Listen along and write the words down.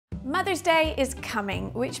Mother's Day is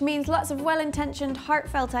coming, which means lots of well-intentioned,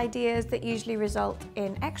 heartfelt ideas that usually result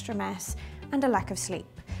in extra mess and a lack of sleep.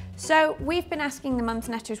 So we've been asking the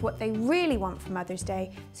Mumsnetters what they really want for Mother's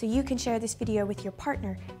Day, so you can share this video with your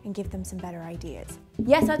partner and give them some better ideas.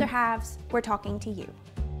 Yes, other halves, we're talking to you.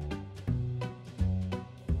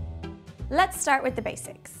 Let's start with the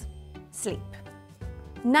basics. Sleep.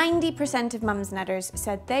 90% of Mumsnetters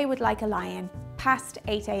said they would like a lie-in past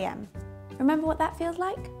 8 AM. Remember what that feels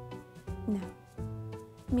like? No,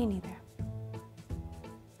 me neither.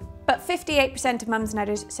 But 58% of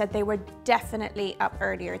Mumsnetters said they were definitely up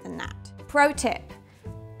earlier than that. Pro tip,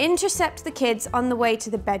 intercept the kids on the way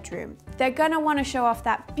to the bedroom. They're gonna wanna show off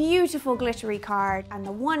that beautiful glittery card and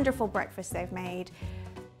the wonderful breakfast they've made,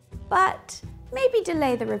 but maybe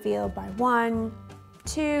delay the reveal by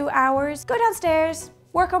 1-2 hours. Go downstairs,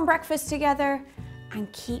 work on breakfast together,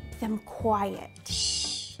 and keep them quiet.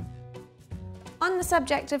 On the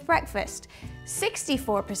subject of breakfast,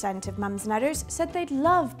 64% of Mumsnetters said they'd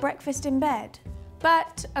love breakfast in bed.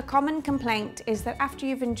 But a common complaint is that after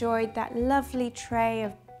you've enjoyed that lovely tray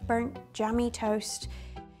of burnt jammy toast,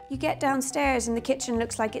 you get downstairs and the kitchen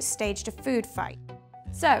looks like it's staged a food fight.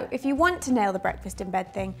 So if you want to nail the breakfast in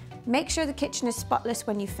bed thing, make sure the kitchen is spotless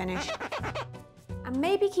when you finish. And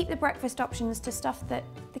maybe keep the breakfast options to stuff that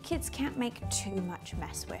the kids can't make too much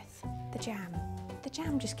mess with. The jam. The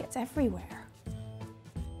jam just gets everywhere.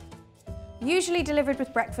 Usually delivered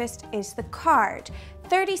with breakfast is the card.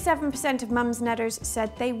 37% of Mumsnetters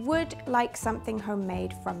said they would like something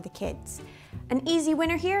homemade from the kids. An easy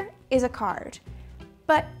winner here is a card,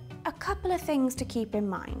 but a couple of things to keep in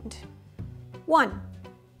mind. 1,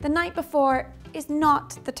 the night before is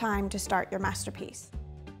not the time to start your masterpiece.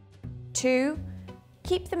 2,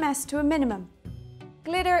 keep the mess to a minimum.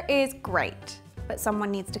 Glitter is great, but someone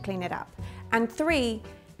needs to clean it up. And 3,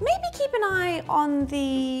 maybe keep an eye on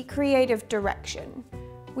the creative direction.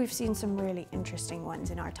 We've seen some really interesting ones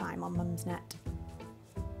in our time on Mumsnet.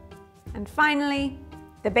 And finally,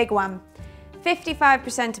 the big one.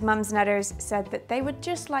 55% of Mumsnetters said that they would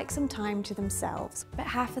just like some time to themselves, but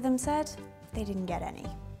half of them said they didn't get any.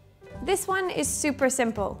 This one is super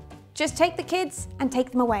simple. Just take the kids and take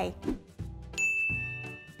them away.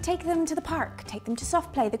 Take them to the park, take them to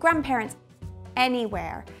soft play, the grandparents,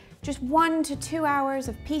 anywhere. Just 1 to 2 hours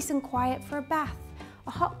of peace and quiet for a bath,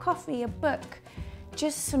 a hot coffee, a book,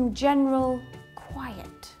 just some general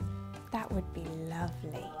quiet. That would be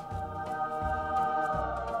lovely.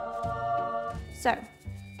 So,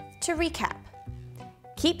 to recap,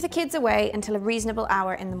 keep the kids away until a reasonable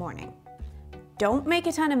hour in the morning. Don't make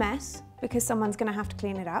a ton of mess, because someone's gonna have to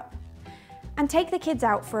clean it up. And take the kids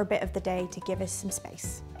out for a bit of the day to give us some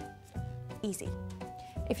space. Easy.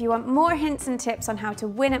 If you want more hints and tips on how to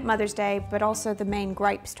win at Mother's Day, but also the main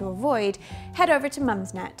gripes to avoid, head over to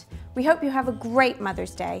Mumsnet. We hope you have a great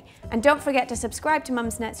Mother's Day, and don't forget to subscribe to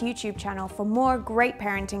Mumsnet's YouTube channel for more great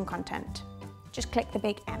parenting content. Just click the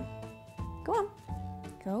big M. Go on.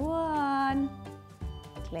 Go on.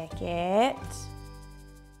 Click it.